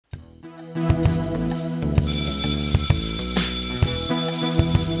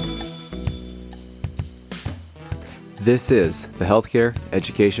This is the Healthcare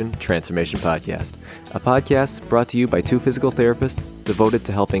Education Transformation Podcast, a podcast brought to you by two physical therapists devoted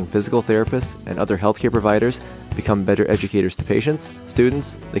to helping physical therapists and other healthcare providers become better educators to patients,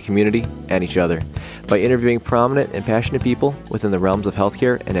 students, the community, and each other by interviewing prominent and passionate people within the realms of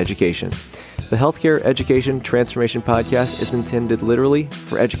healthcare and education. The Healthcare Education Transformation Podcast is intended literally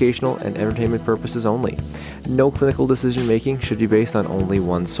for educational and entertainment purposes only. No clinical decision-making should be based on only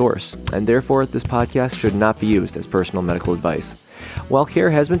one source, and therefore this podcast should not be used as personal medical advice. While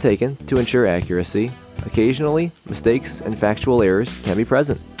care has been taken to ensure accuracy, occasionally mistakes and factual errors can be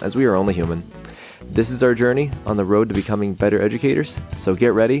present, as we are only human. This is our journey on the road to becoming better educators, so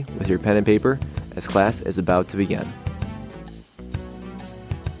get ready with your pen and paper as class is about to begin.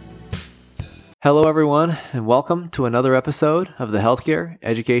 Hello, everyone, and welcome to another episode of the Healthcare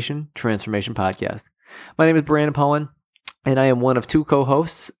Education Transformation Podcast. My name is Brandon Powen, and I am one of two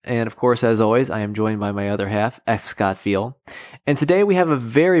co-hosts, and of course, as always, I am joined by my other half, F. Scott Fiel. And today we have a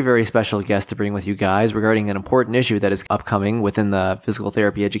very, very special guest to bring with you guys regarding an important issue that is upcoming within the physical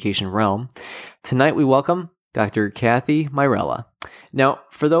therapy education realm. Tonight we welcome Dr. Kathy Mairella. Now,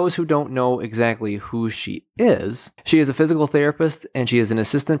 for those who don't know exactly who she is a physical therapist and she is an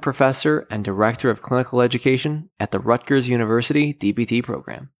assistant professor and director of clinical education at the Rutgers University DPT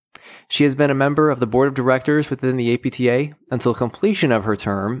program. She has been a member of the board of directors within the APTA until completion of her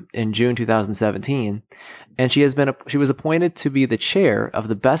term in June 2017, and she was appointed to be the chair of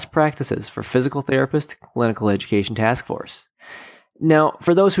the Best Practices for Physical Therapist Clinical Education Task Force. Now,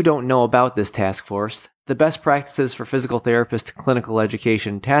 for those who don't know about this task force, the Best Practices for Physical Therapist Clinical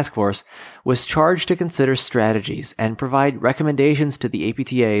Education Task Force was charged to consider strategies and provide recommendations to the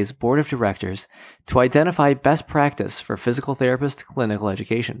APTA's Board of Directors to identify best practice for physical therapist clinical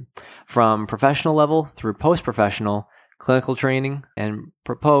education, from professional level through post-professional clinical training, and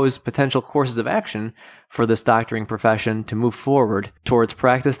propose potential courses of action for this doctoring profession to move forward towards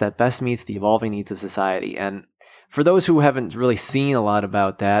practice that best meets the evolving needs of society. And for those who haven't really seen a lot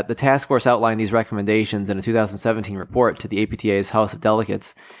about that, the task force outlined these recommendations in a 2017 report to the APTA's House of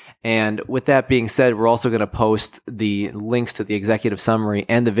Delegates. And with that being said, we're also going to post the links to the executive summary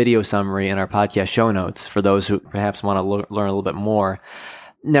and the video summary in our podcast show notes for those who perhaps want to learn a little bit more.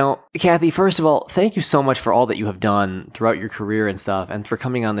 Now, Kathy, first of all, thank you so much for all that you have done throughout your career and stuff, and for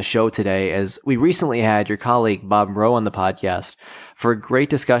coming on the show today, as we recently had your colleague Bob Rowe on the podcast for a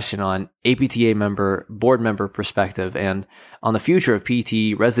great discussion on APTA board member perspective and on the future of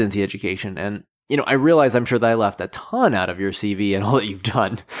PT residency education. And I realize I'm sure that I left a ton out of your CV and all that you've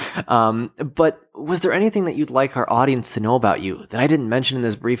done. But was there anything that you'd like our audience to know about you that I didn't mention in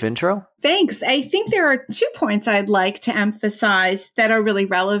this brief intro? Thanks. I think there are 2 points I'd like to emphasize that are really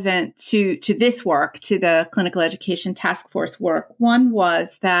relevant to this work, to the Clinical Education Task Force work. One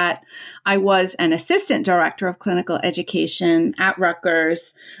was that I was an assistant director of clinical education at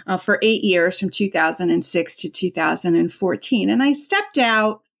Rutgers for 8 years, from 2006 to 2014. And I stepped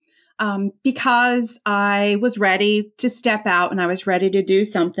out because I was ready to step out and I was ready to do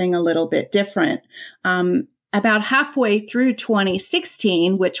something a little bit different. About halfway through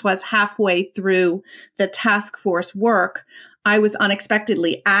 2016, which was halfway through the task force work, I was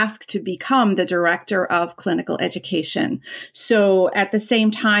unexpectedly asked to become the director of clinical education. So at the same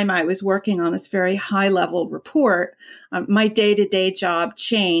time I was working on this very high level report, my day-to-day job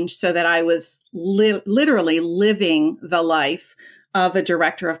changed so that I was literally living the life of a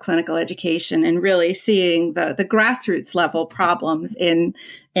director of clinical education and really seeing the grassroots level problems in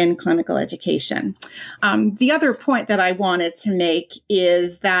clinical education. The other point that I wanted to make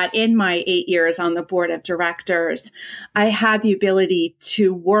is that in my 8 years on the board of directors, I had the ability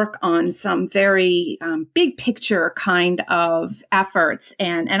to work on some very big picture kind of efforts.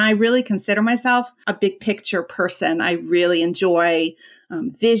 And I really consider myself a big picture person. I really enjoy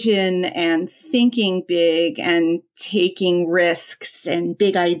vision and thinking big and taking risks and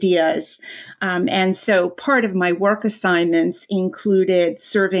big ideas. And so part of my work assignments included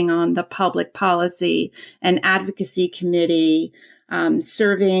serving on the public policy and advocacy committee,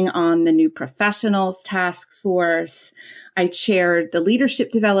 serving on the new professionals task force. I chaired the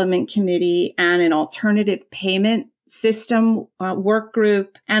leadership development committee and an alternative payment system work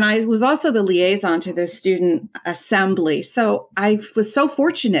group. And I was also the liaison to the student assembly. So I was so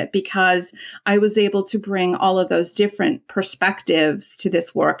fortunate because I was able to bring all of those different perspectives to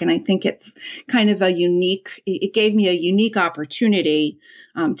this work. And I think it's kind of it gave me a unique opportunity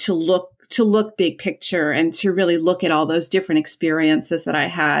to look big picture and to really look at all those different experiences that I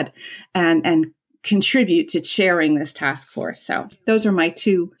had and contribute to chairing this task force. So those are my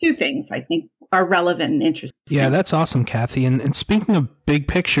two things I think are relevant and interesting. Yeah, that's awesome, Kathy. And speaking of big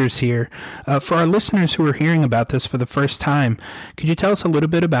pictures here, for our listeners who are hearing about this for the first time, could you tell us a little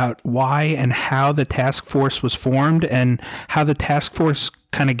bit about why and how the task force was formed and how the task force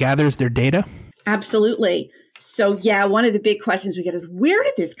kind of gathers their data? Absolutely. So, one of the big questions we get is, where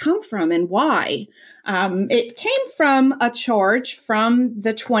did this come from and why? It came from a charge from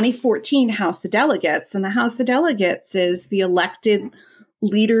the 2014 House of Delegates. And the House of Delegates is the elected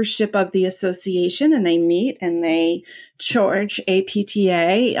leadership of the association, and they meet and they charge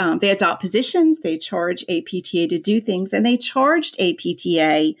APTA. They adopt positions, they charge APTA to do things, and they charged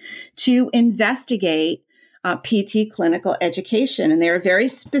APTA to investigate PT clinical education. And they were very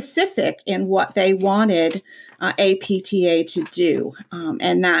specific in what they wanted APTA to do.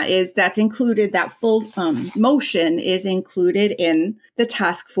 And that's included, that full motion is included in the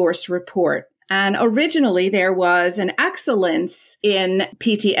task force report. And originally there was an excellence in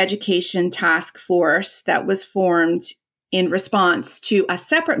PT education task force that was formed in response to a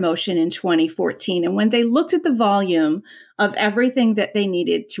separate motion in 2014. And when they looked at the volume of everything that they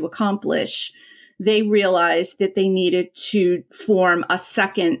needed to accomplish, they realized that they needed to form a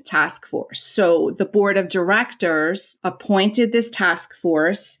second task force. So the board of directors appointed this task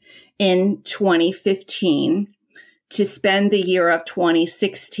force in 2015 to spend the year of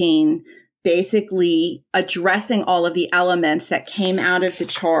 2016 basically addressing all of the elements that came out of the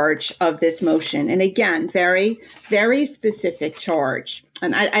charge of this motion. And again, very, very specific charge.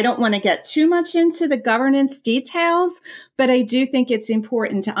 And I don't want to get too much into the governance details, but I do think it's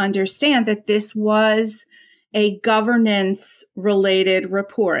important to understand that this was a governance related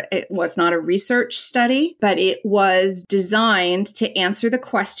report. It was not a research study, but it was designed to answer the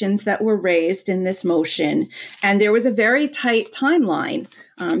questions that were raised in this motion. And there was a very tight timeline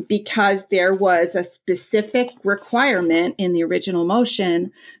because there was a specific requirement in the original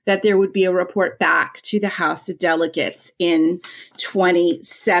motion that there would be a report back to the House of Delegates in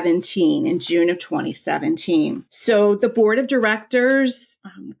 2017, in June of 2017. So the board of directors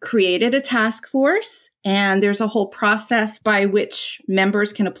created a task force, and there's a whole process by which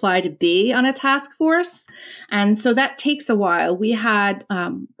members can apply to be on a task force. And so that takes a while. We had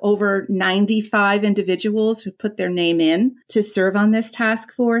over 95 individuals who put their name in to serve on this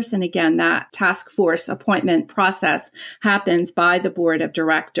task force. And again, that task force appointment process happens by the board of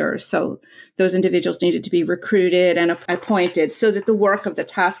directors. So those individuals needed to be recruited and appointed so that the work of the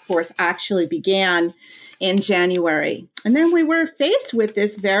task force actually began in January. And then we were faced with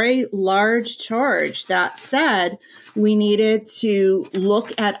this very large charge that said we needed to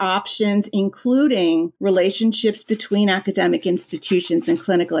look at options, including relationships between academic institutions and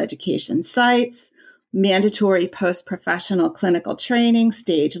clinical education sites, mandatory post-professional clinical training,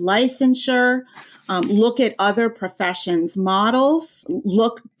 stage licensure, look at other professions models,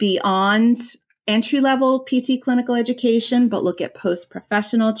 look beyond entry-level PT clinical education, but look at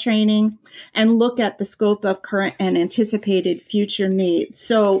post-professional training and look at the scope of current and anticipated future needs.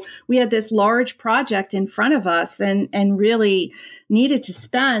 So we had this large project in front of us and really needed to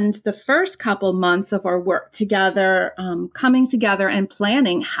spend the first couple months of our work together, coming together and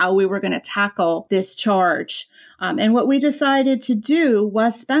planning how we were going to tackle this charge. And what we decided to do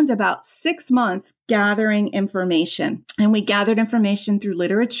was spend about 6 months gathering information. And we gathered information through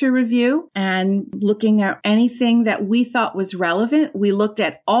literature review and looking at anything that we thought was relevant. We looked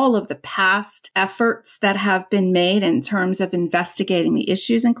at all of the past efforts that have been made in terms of investigating the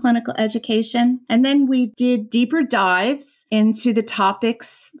issues in clinical education. And then we did deeper dives into the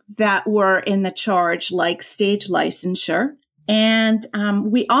topics that were in the charge, like stage licensure. And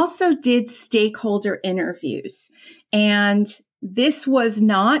we also did stakeholder interviews. And this was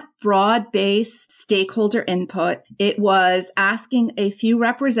not broad-based stakeholder input. It was asking a few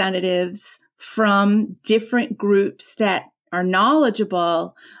representatives from different groups that are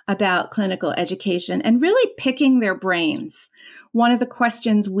knowledgeable about clinical education and really picking their brains. One of the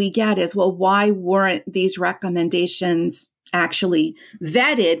questions we get is, well, why weren't these recommendations actually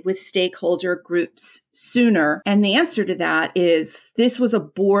vetted with stakeholder groups sooner? And the answer to that is this was a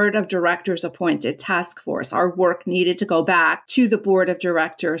board of directors appointed task force. Our work needed to go back to the board of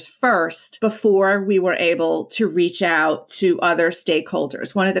directors first before we were able to reach out to other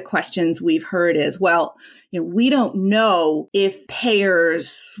stakeholders. One of the questions we've heard is, well, we don't know if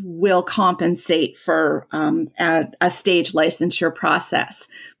payers will compensate for a stage licensure process,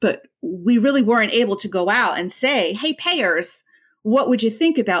 but we really weren't able to go out and say, hey, payers, what would you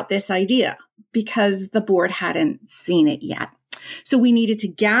think about this idea? Because the board hadn't seen it yet. So we needed to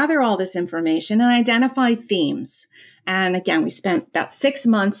gather all this information and identify themes. And again, we spent about 6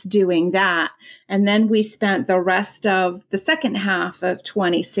 months doing that. And then we spent the rest of the second half of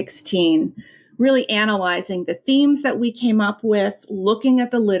 2016 really analyzing the themes that we came up with, looking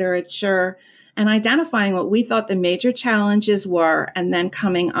at the literature, and identifying what we thought the major challenges were, and then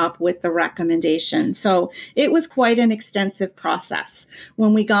coming up with the recommendation. So it was quite an extensive process.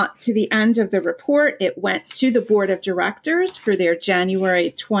 When we got to the end of the report, it went to the board of directors for their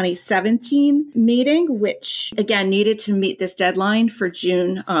January 2017 meeting, which again needed to meet this deadline for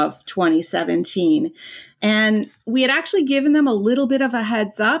June of 2017. And we had actually given them a little bit of a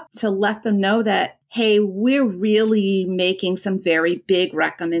heads up to let them know that, hey, we're really making some very big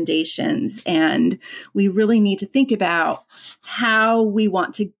recommendations, and we really need to think about how we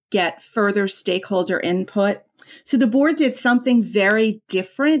want to get further stakeholder input. So the board did something very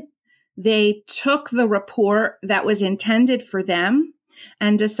different. They took the report that was intended for them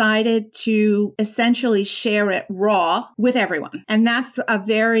and decided to essentially share it raw with everyone. And that's a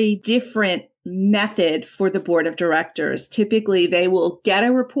very different method for the board of directors. Typically, they will get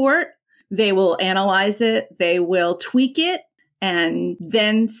a report, they will analyze it, they will tweak it, and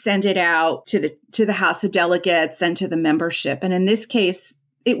then send it out to the House of Delegates and to the membership. And in this case,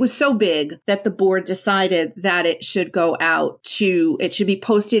 it was so big that the board decided that it should be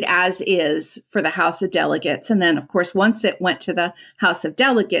posted as is for the House of Delegates. And then, of course, once it went to the House of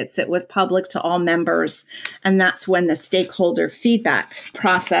Delegates, it was public to all members. And that's when the stakeholder feedback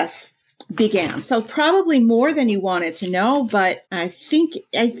process began. So probably more than you wanted to know, but I think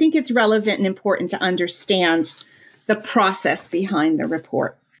it's relevant and important to understand the process behind the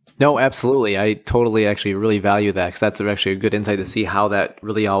report. No, absolutely. I totally actually really value that, because that's actually a good insight to see how that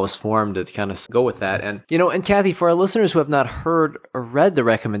really all was formed, to kind of go with that. And, and Kathy, for our listeners who have not heard or read the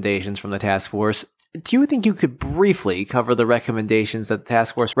recommendations from the task force, do you think you could briefly cover the recommendations that the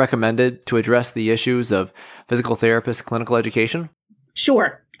task force recommended to address the issues of physical therapist clinical education?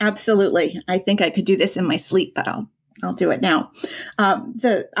 Sure, absolutely. I think I could do this in my sleep, but I'll do it now. I'm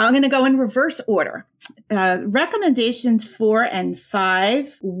going to go in reverse order. Recommendations 4 and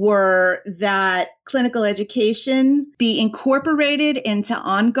 5 were that clinical education be incorporated into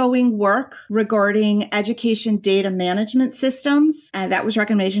ongoing work regarding education data management systems. That was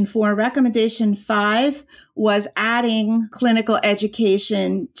recommendation 4. Recommendation 5 was adding clinical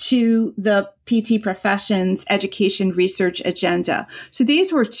education to the PT profession's education research agenda. So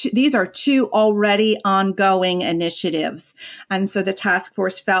these are two already ongoing initiatives. And so the task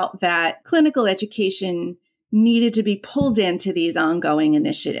force felt that clinical education needed to be pulled into these ongoing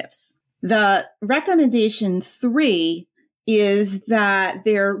initiatives. The recommendation 3 is that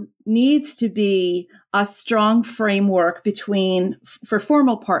there needs to be a strong framework for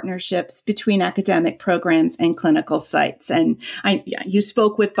formal partnerships between academic programs and clinical sites. And you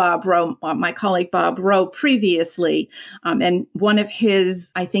spoke with Bob Rowe, my colleague Bob Rowe, previously, and one of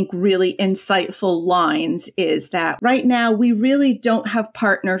his, I think, really insightful lines is that right now we really don't have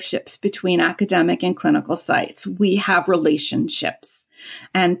partnerships between academic and clinical sites. We have relationships.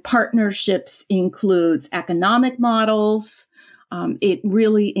 And partnerships includes economic models. It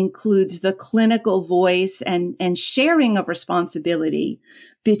really includes the clinical voice and sharing of responsibility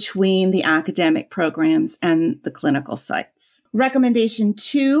between the academic programs and the clinical sites. Recommendation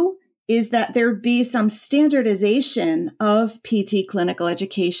 2 is that there be some standardization of PT clinical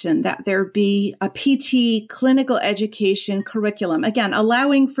education, that there be a PT clinical education curriculum, again,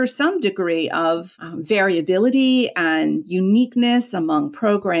 allowing for some degree of variability and uniqueness among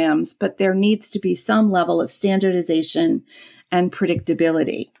programs, but there needs to be some level of standardization and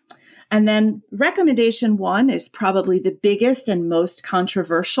predictability. And then recommendation 1 is probably the biggest and most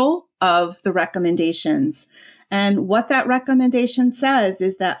controversial of the recommendations. And what that recommendation says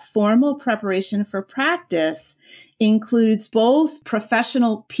is that formal preparation for practice includes both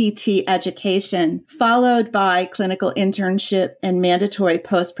professional PT education followed by clinical internship and mandatory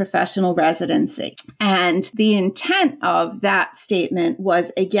post-professional residency. And the intent of that statement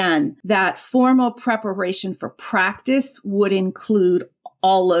was, again, that formal preparation for practice would include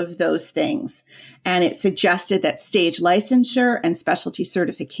all of those things. And it suggested that stage licensure and specialty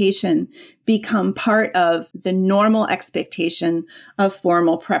certification become part of the normal expectation of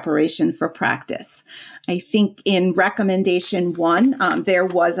formal preparation for practice. I think in recommendation 1, there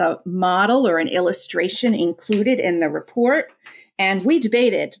was a model or an illustration included in the report. And we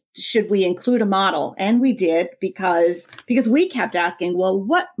debated, should we include a model? And we did because we kept asking, well,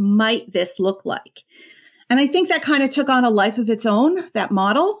 what might this look like? And I think that kind of took on a life of its own, that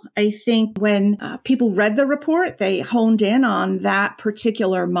model. I think when people read the report, they honed in on that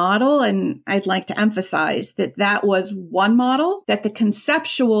particular model. And I'd like to emphasize that that was one model, that the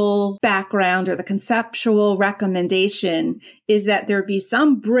conceptual background or the conceptual recommendation is that there be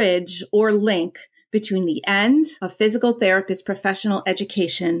some bridge or link between the end of physical therapist professional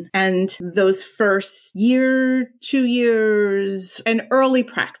education and those first year, 2 years, and early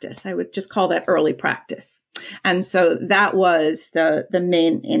practice. I would just call that early practice. And so that was the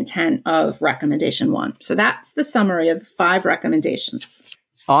main intent of recommendation 1. So that's the summary of 5 recommendations.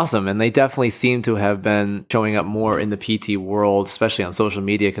 Awesome. And they definitely seem to have been showing up more in the PT world, especially on social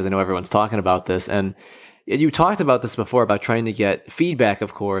media, because I know everyone's talking about this. And you talked about this before about trying to get feedback,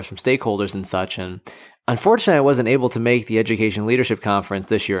 of course, from stakeholders and such. And unfortunately, I wasn't able to make the Education Leadership Conference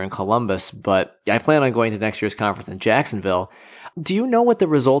this year in Columbus, but I plan on going to next year's conference in Jacksonville. Do you know what the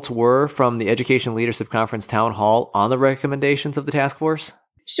results were from the Education Leadership Conference Town Hall on the recommendations of the task force?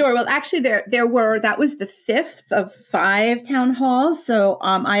 Sure. Well, actually, that was the 5th of 5 town halls. So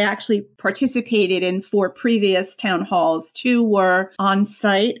I actually participated in 4 previous town halls. 2 were on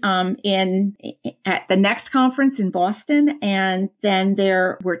site at the next conference in Boston. And then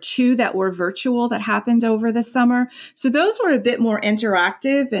there were 2 that were virtual that happened over the summer. So those were a bit more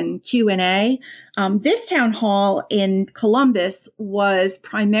interactive and Q&A. This town hall in Columbus was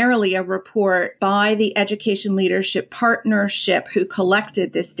primarily a report by the Education Leadership Partnership, who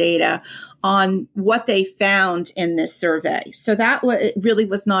collected this data on what they found in this survey. So it really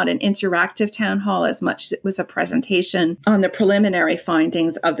was not an interactive town hall as much as it was a presentation on the preliminary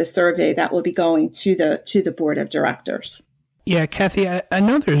findings of the survey that will be going to the board of directors. Yeah, Kathy, I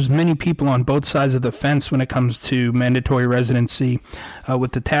know there's many people on both sides of the fence when it comes to mandatory residency,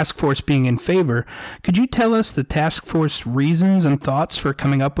 with the task force being in favor. Could you tell us the task force reasons and thoughts for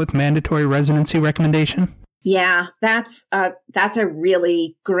coming up with mandatory residency recommendation? Yeah, that's a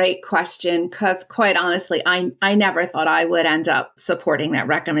really great question, because quite honestly, I never thought I would end up supporting that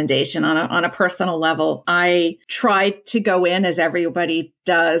recommendation on a personal level. I tried to go in, as everybody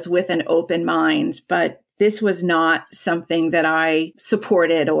does, with an open mind, but this was not something that I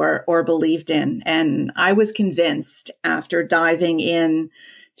supported or believed in. And I was convinced after diving in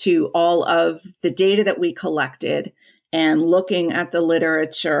to all of the data that we collected and looking at the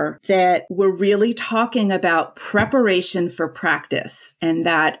literature that we're really talking about preparation for practice, and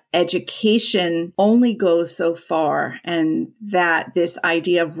that education only goes so far, and that this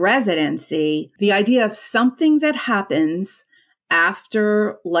idea of residency, the idea of something that happens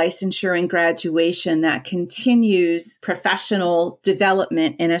after licensure and graduation that continues professional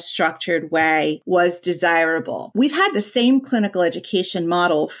development in a structured way, was desirable. We've had the same clinical education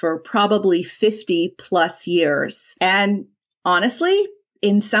model for probably 50 plus years. And honestly,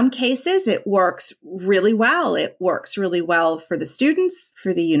 in some cases, it works really well. It works really well for the students,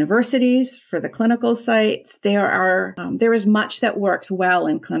 for the universities, for the clinical sites. There is much that works well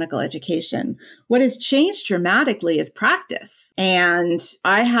in clinical education. What has changed dramatically is practice. And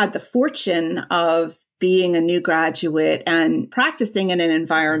I had the fortune of being a new graduate and practicing in an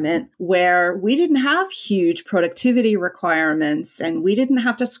environment where we didn't have huge productivity requirements and we didn't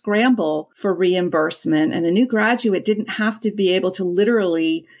have to scramble for reimbursement. And a new graduate didn't have to be able to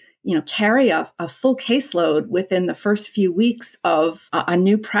literally, carry a full caseload within the first few weeks of a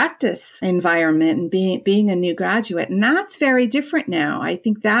new practice environment and being a new graduate. And that's very different now. I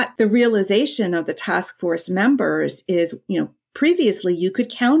think that the realization of the task force members is, previously you could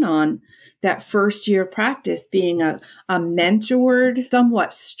count on that first year of practice being a mentored,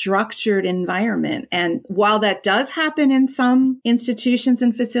 somewhat structured environment. And while that does happen in some institutions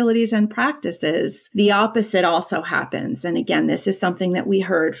and facilities and practices, the opposite also happens. And again, this is something that we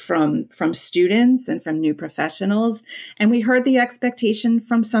heard from students and from new professionals. And we heard the expectation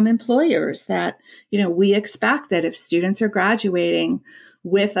from some employers that, we expect that if students are graduating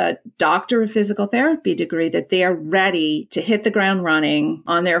with a doctor of physical therapy degree, that they are ready to hit the ground running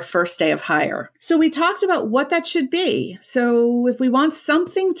on their first day of hire. So we talked about what that should be. So if we want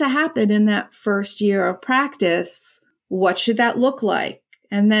something to happen in that first year of practice, what should that look like?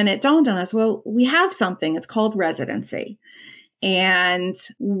 And then it dawned on us, well, we have something. It's called residency. And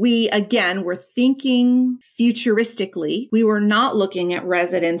we, again, were thinking futuristically. We were not looking at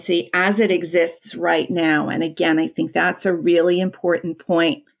residency as it exists right now. And again, I think that's a really important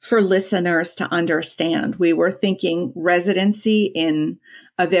point for listeners to understand. We were thinking residency in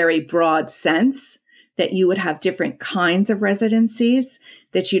a very broad sense, that you would have different kinds of residencies,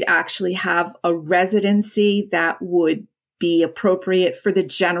 that you'd actually have a residency that would be appropriate for the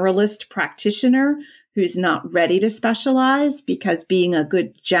generalist practitioner who's not ready to specialize, because being a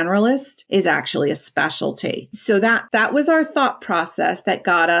good generalist is actually a specialty. So that was our thought process that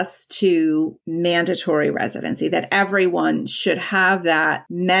got us to mandatory residency, that everyone should have that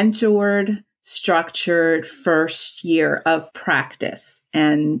mentored, structured first year of practice.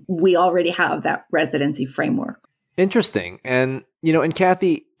 And we already have that residency framework. Interesting. And, and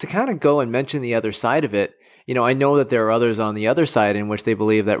Kathy, to kind of go and mention the other side of it, I know that there are others on the other side in which they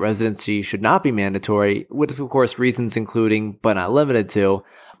believe that residency should not be mandatory, with, of course, reasons including, but not limited to,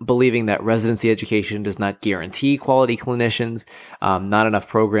 believing that residency education does not guarantee quality clinicians, not enough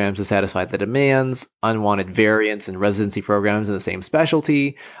programs to satisfy the demands, unwanted variance in residency programs in the same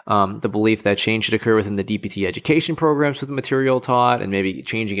specialty, the belief that change should occur within the DPT education programs with the material taught, and maybe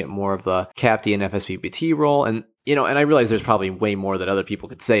changing it more of the CAPT and FSPPT role. And and I realize there's probably way more that other people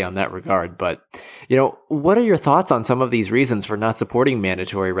could say on that regard, but, what are your thoughts on some of these reasons for not supporting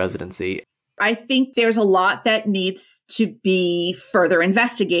mandatory residency? I think there's a lot that needs to be further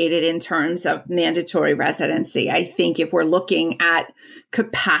investigated in terms of mandatory residency. I think if we're looking at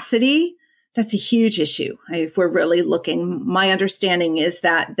capacity, that's a huge issue. If we're really looking, my understanding is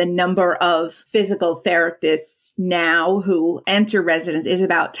that the number of physical therapists now who enter residency is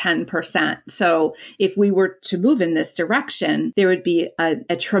about 10%. So if we were to move in this direction, there would be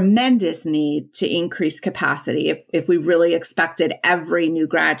a tremendous need to increase capacity if we really expected every new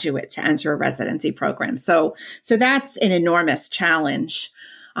graduate to enter a residency program. So that's an enormous challenge.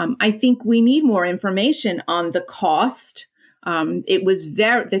 I think we need more information on the cost.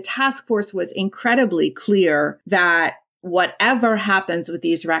 The task force was incredibly clear that whatever happens with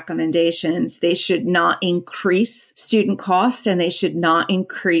these recommendations, they should not increase student cost and they should not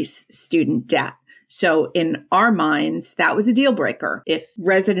increase student debt. So in our minds, that was a deal breaker. If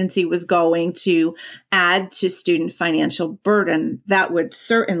residency was going to add to student financial burden, that would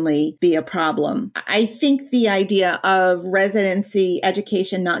certainly be a problem. I think the idea of residency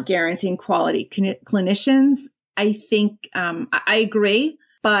education not guaranteeing quality clinicians, I think I agree,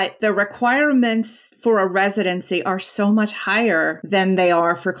 but the requirements for a residency are so much higher than they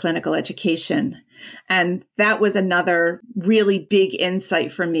are for clinical education. And that was another really big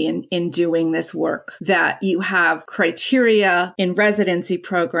insight for me in doing this work, that you have criteria in residency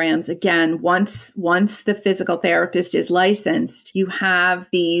programs. Again, once the physical therapist is licensed, you have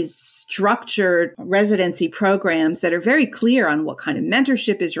these structured residency programs that are very clear on what kind of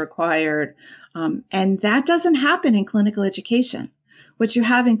mentorship is required. And that doesn't happen in clinical education. What you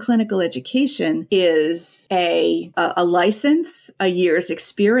have in clinical education is a license, a year's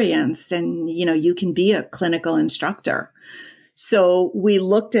experience, and, you can be a clinical instructor. So we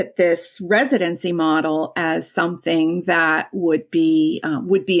looked at this residency model as something that would be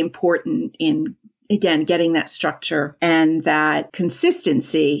important in, again, getting that structure and that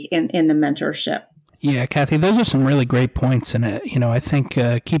consistency in the mentorship. Yeah, Kathy, those are some really great points. And, I think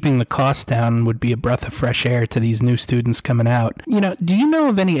keeping the cost down would be a breath of fresh air to these new students coming out. Do you know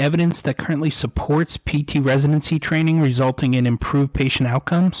of any evidence that currently supports PT residency training resulting in improved patient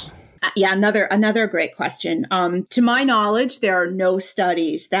outcomes? Yeah, another great question. To my knowledge, there are no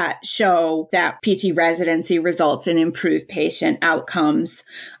studies that show that PT residency results in improved patient outcomes.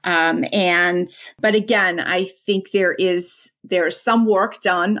 But again, I think there's some work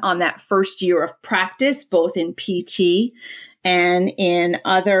done on that first year of practice, both in PT and in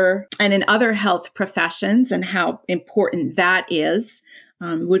other health professions, and how important that is.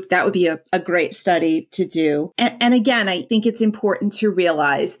 That would be a great study to do. And again, I think it's important to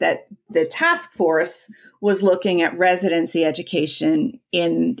realize that the task force was looking at residency education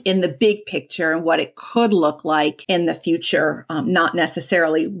in the big picture and what it could look like in the future, not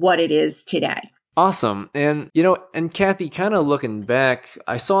necessarily what it is today. Awesome. And, and Kathy, kind of looking back,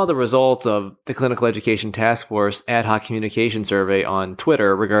 I saw the results of the Clinical Education Task Force ad hoc communication survey on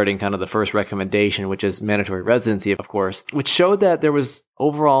Twitter regarding kind of the first recommendation, which is mandatory residency, of course, which showed that there was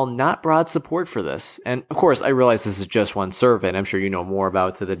overall not broad support for this. And of course, I realize this is just one survey, and I'm sure you know more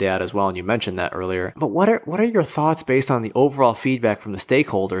about the data as well, and you mentioned that earlier. But what are your thoughts based on the overall feedback from the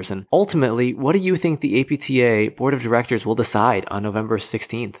stakeholders? And ultimately, what do you think the APTA Board of Directors will decide on November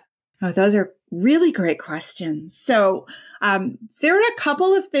 16th? Oh, those are really great questions. So there are a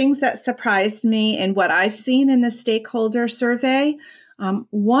couple of things that surprised me in what I've seen in the stakeholder survey,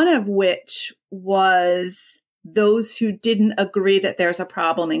 one of which was those who didn't agree that there's a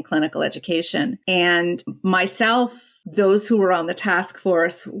problem in clinical education. And myself, those who were on the task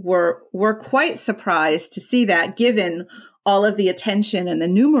force were quite surprised to see that, given all of the attention and the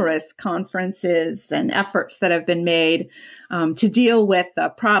numerous conferences and efforts that have been made to deal with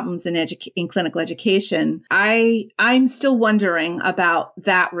problems in clinical education. I'm still wondering about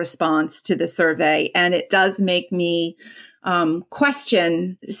that response to the survey, and it does make me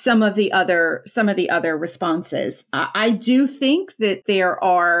question some of the other responses. I do think that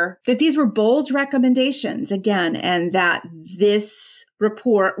these were bold recommendations again, and that this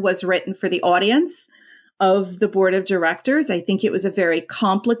report was written for the audience of the board of directors. I think it was a very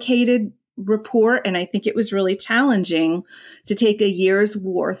complicated report, and I think it was really challenging to take a year's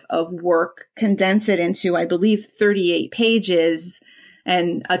worth of work, condense it into, I believe, 38 pages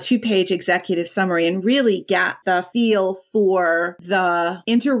and a 2-page executive summary, and really get the feel for the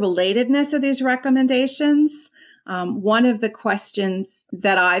interrelatedness of these recommendations. One of the questions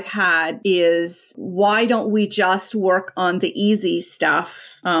that I've had is, why don't we just work on the easy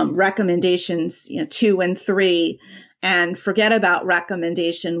stuff, recommendations 2 and 3, and forget about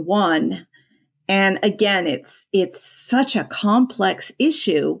recommendation 1? And again, it's such a complex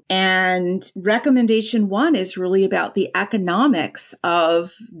issue. And recommendation 1 is really about the economics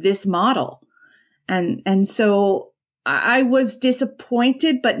of this model. And so I was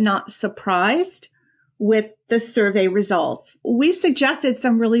disappointed, but not surprised with the survey results. We suggested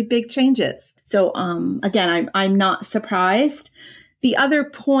some really big changes. So, again, I'm not surprised. The other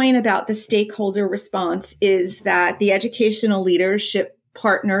point about the stakeholder response is that the Educational Leadership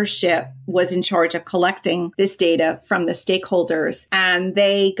Partnership was in charge of collecting this data from the stakeholders, and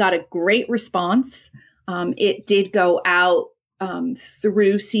they got a great response. It did go out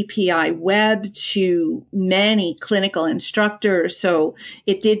through CPI Web to many clinical instructors. So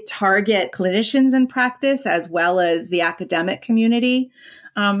it did target clinicians in practice as well as the academic community.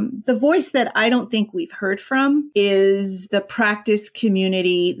 The voice that I don't think we've heard from is the practice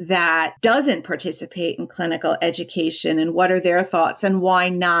community that doesn't participate in clinical education, and what are their thoughts and why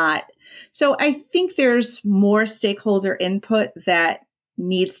not. So I think there's more stakeholder input that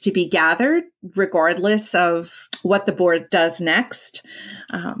needs to be gathered regardless of what the board does next.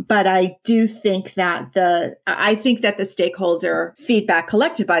 But I do think that the stakeholder feedback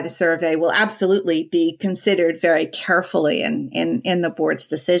collected by the survey will absolutely be considered very carefully in the board's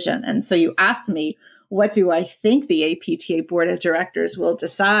decision. And so you asked me, what do I think the APTA board of directors will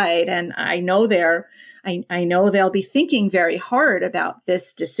decide? And I know they'll be thinking very hard about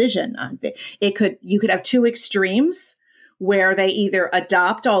this decision. You could have two extremes where they either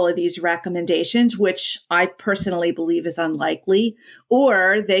adopt all of these recommendations, which I personally believe is unlikely,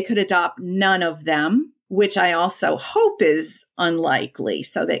 or they could adopt none of them, which I also hope is unlikely.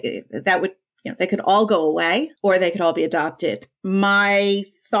 So they could all go away, or they could all be adopted. My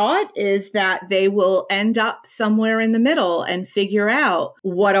thought is that they will end up somewhere in the middle and figure out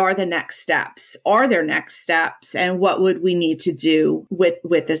what are the next steps. Are there next steps? And what would we need to do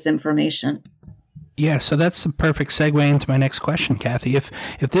with this information? Yeah, so that's a perfect segue into my next question, Kathy. If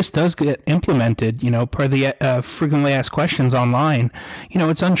this does get implemented, per the frequently asked questions online,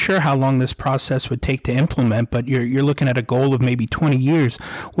 it's unsure how long this process would take to implement, but you're looking at a goal of maybe 20 years.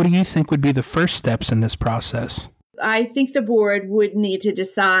 What do you think would be the first steps in this process? I think the board would need to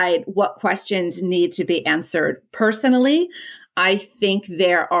decide what questions need to be answered. Personally, I think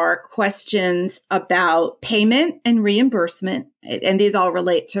there are questions about payment and reimbursement, and these all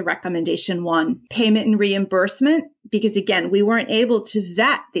relate to recommendation 1, payment and reimbursement, because again, we weren't able to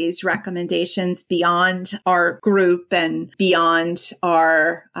vet these recommendations beyond our group and beyond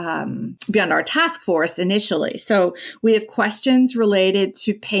our task force initially. So we have questions related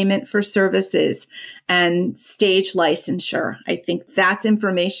to payment for services and stage licensure. I think that's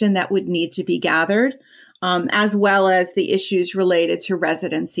information that would need to be gathered. As well as the issues related to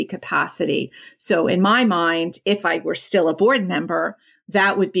residency capacity. So in my mind, if I were still a board member,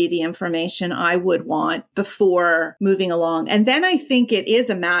 that would be the information I would want before moving along. And then I think it is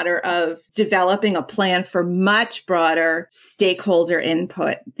a matter of developing a plan for much broader stakeholder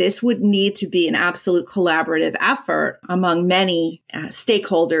input. This would need to be an absolute collaborative effort among many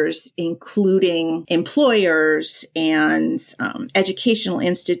stakeholders, including employers and educational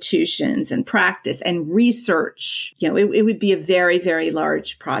institutions and practice and research. It would be a very, very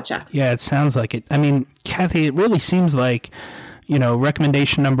large project. Yeah, it sounds like it. I mean, Kathy, it really seems like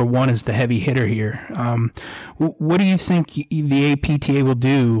recommendation number 1 is the heavy hitter here. What do you think the APTA will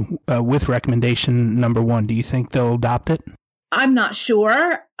do with recommendation number 1? Do you think they'll adopt it? I'm not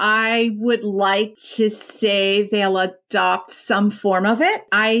sure. I would like to say they'll adopt some form of it.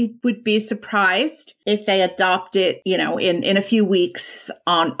 I would be surprised if they adopt it, in a few weeks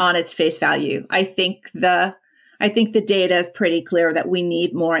on its face value. I think the data is pretty clear that we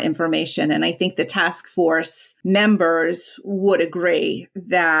need more information. And I think the task force members would agree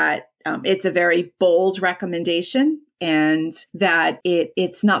that it's a very bold recommendation and that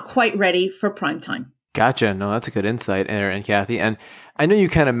it's not quite ready for prime time. Gotcha. No, that's a good insight, Erin, Kathy. And I know you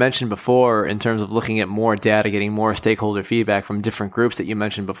kind of mentioned before in terms of looking at more data, getting more stakeholder feedback from different groups that you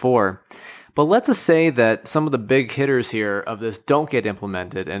mentioned before. But let's just say that some of the big hitters here of this don't get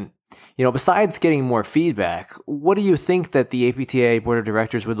implemented. And besides getting more feedback, what do you think that the APTA Board of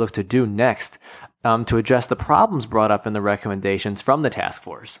Directors would look to do next to address the problems brought up in the recommendations from the task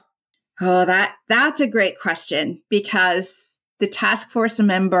force? Oh, that's a great question, because the task force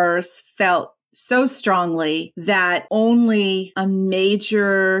members felt so strongly that only a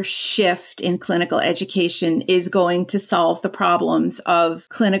major shift in clinical education is going to solve the problems of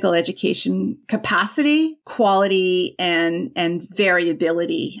clinical education capacity, quality, and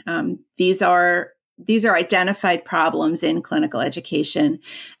variability. These are identified problems in clinical education.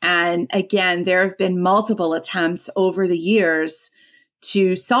 And again, there have been multiple attempts over the years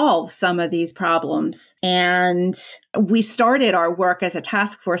to solve some of these problems. And we started our work as a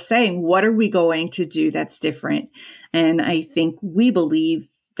task force saying, what are we going to do that's different? And I think we believe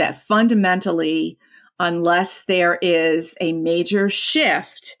that fundamentally, unless there is a major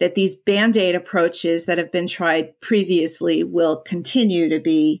shift, that these Band-Aid approaches that have been tried previously will continue to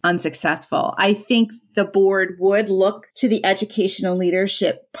be unsuccessful. I think the board would look to the Educational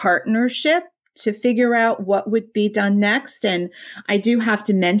Leadership Partnership to figure out what would be done next. And I do have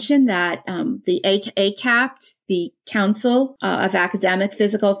to mention that the ACAPT, the Council of Academic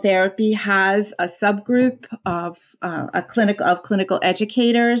Physical Therapy, has a subgroup of clinical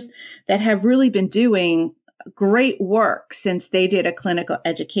educators that have really been doing great work since they did a clinical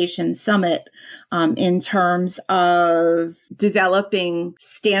education summit in terms of developing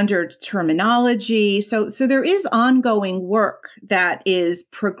standard terminology. So there is ongoing work that is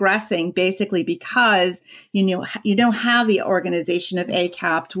progressing, basically because you don't have the organization of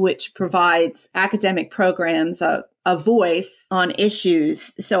ACAPT, which provides academic programs a voice on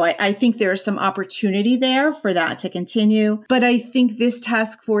issues. So I think there's some opportunity there for that to continue. But I think this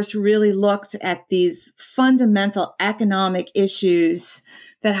task force really looked at these fundamental economic issues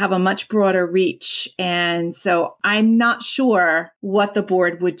that have a much broader reach. And so I'm not sure what the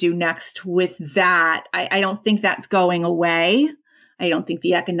board would do next with that. I don't think that's going away. I don't think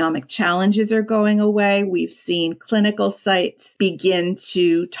the economic challenges are going away. We've seen clinical sites begin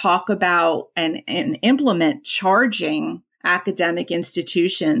to talk about and implement charging academic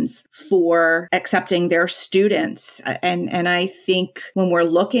institutions for accepting their students. And I think when we're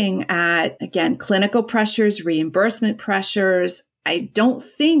looking at, again, clinical pressures, reimbursement pressures, I don't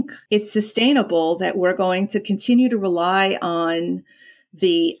think it's sustainable that we're going to continue to rely on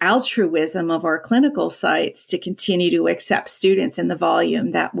the altruism of our clinical sites to continue to accept students in the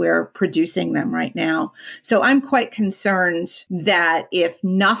volume that we're producing them right now. So I'm quite concerned that if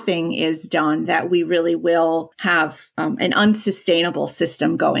nothing is done, that we really will have an unsustainable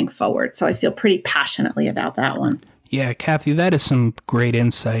system going forward. So I feel pretty passionately about that one. Yeah, Kathy, that is some great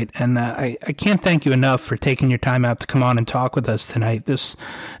insight, and I can't thank you enough for taking your time out to come on and talk with us tonight. This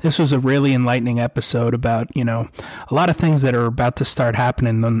was a really enlightening episode about, a lot of things that are about to start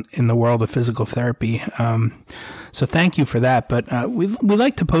happening in the world of physical therapy. So thank you for that. But we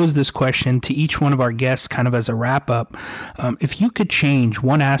like to pose this question to each one of our guests kind of as a wrap-up. If you could change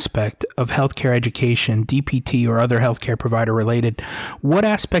one aspect of healthcare education, DPT or other healthcare provider related, what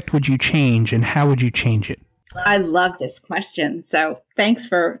aspect would you change and how would you change it? I love this question. So thanks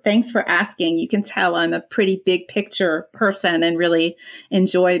for asking. You can tell I'm a pretty big picture person and really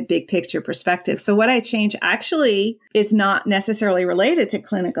enjoy big picture perspective. So what I change actually is not necessarily related to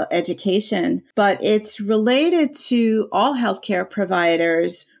clinical education, but it's related to all healthcare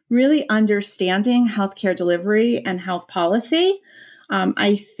providers really understanding healthcare delivery and health policy.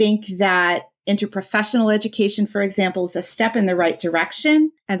 I think that interprofessional education, for example, is a step in the right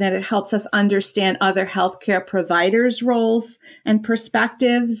direction, and that it helps us understand other healthcare providers' roles and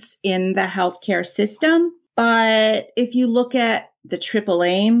perspectives in the healthcare system. But if you look at the triple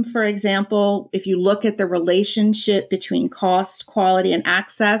aim, for example, if you look at the relationship between cost, quality, and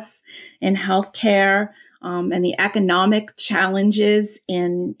access in healthcare, and the economic challenges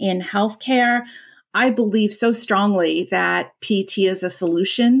in healthcare, I believe so strongly that PT is a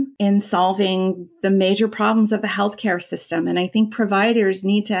solution in solving the major problems of the healthcare system. And I think providers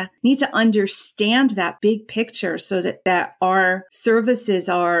need to understand that big picture so that our services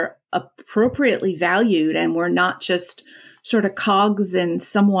are appropriately valued and we're not just sort of cogs in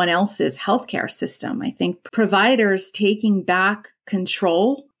someone else's healthcare system. I think providers taking back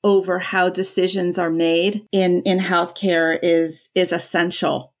control over how decisions are made in healthcare is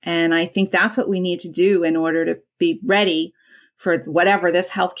essential. And I think that's what we need to do in order to be ready for whatever this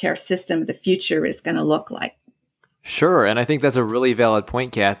healthcare system of the future is going to look like. Sure. And I think that's a really valid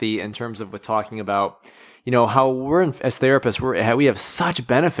point, Kathy, in terms of talking about, how as therapists, we have such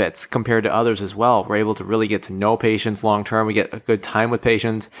benefits compared to others as well. We're able to really get to know patients long term. We get a good time with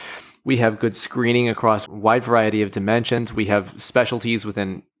patients. We have good screening across a wide variety of dimensions. We have specialties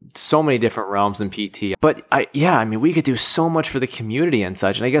within so many different realms in PT. But we could do so much for the community and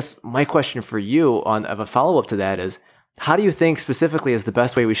such. And I guess my question for you of a follow-up to that is, How do you think specifically is the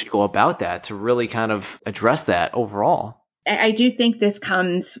best way we should go about that to really kind of address that overall? I do think this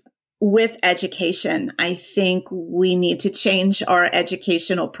comes with education. I think we need to change our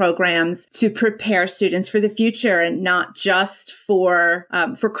educational programs to prepare students for the future and not just for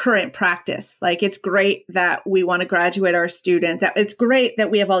current practice. Like, it's great that we want to graduate our students. It's great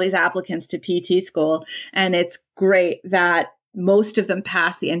that we have all these applicants to PT school, and it's great that most of them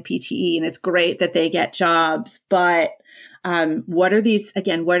pass the NPTE, and it's great that they get jobs. But what are these,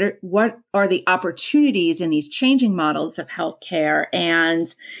 again, what are the opportunities in these changing models of healthcare?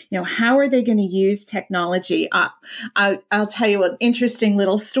 And, how are they going to use technology? I'll tell you an interesting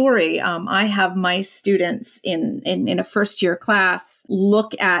little story. I have my students in a first year class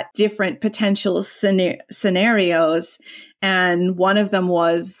look at different potential scenarios. And one of them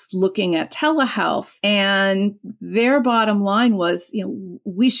was looking at telehealth, and their bottom line was,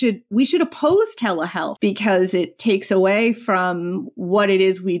 we should oppose telehealth because it takes away from what it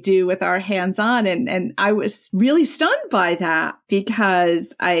is we do with our hands-on. And I was really stunned by that,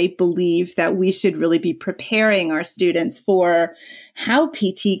 because I believe that we should really be preparing our students for how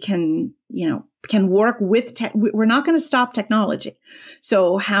PT can work with we're not going to stop technology.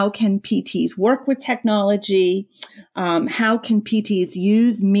 So how can PTs work with technology? How can PTs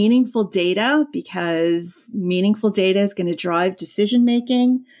use meaningful data? Because meaningful data is going to drive decision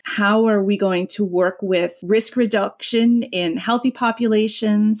making. How are we going to work with risk reduction in healthy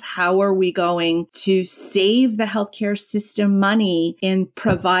populations? How are we going to save the healthcare system money in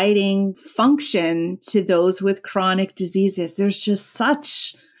providing function to those with chronic diseases? There's just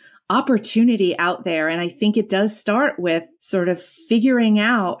such opportunity out there. And I think it does start with sort of figuring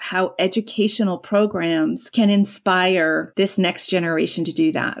out how educational programs can inspire this next generation to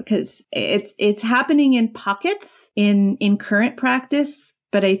do that, because it's happening in pockets in current practice,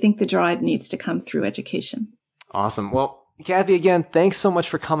 but I think the drive needs to come through education. Awesome. Well, Kathy, again, thanks so much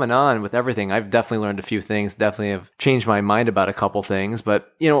for coming on with everything. I've definitely learned a few things, definitely have changed my mind about a couple things.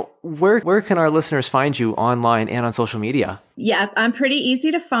 But, where can our listeners find you online and on social media? Yeah, I'm pretty easy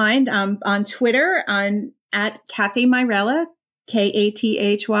to find. On Twitter, I'm at Kathy Mairella,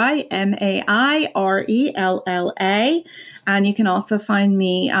 KathyMairella. And you can also find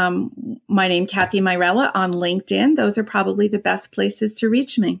me, my name, Kathy Mairella, on LinkedIn. Those are probably the best places to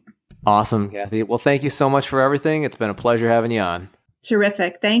reach me. Awesome, Kathy. Well, thank you so much for everything. It's been a pleasure having you on.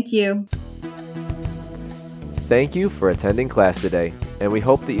 Terrific. Thank you. Thank you for attending class today, and we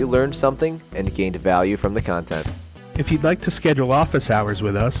hope that you learned something and gained value from the content. If you'd like to schedule office hours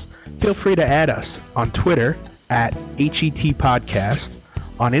with us, feel free to add us on Twitter at HET Podcast,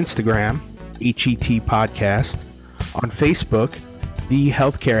 on Instagram, HET Podcast, on Facebook, the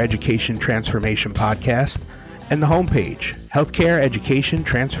Healthcare Education Transformation Podcast, and the homepage,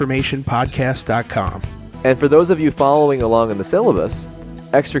 healthcareeducationtransformationpodcast.com. And for those of you following along in the syllabus,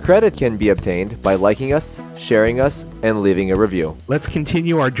 extra credit can be obtained by liking us, sharing us, and leaving a review. Let's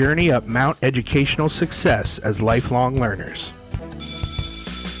continue our journey up Mount Educational Success as lifelong learners.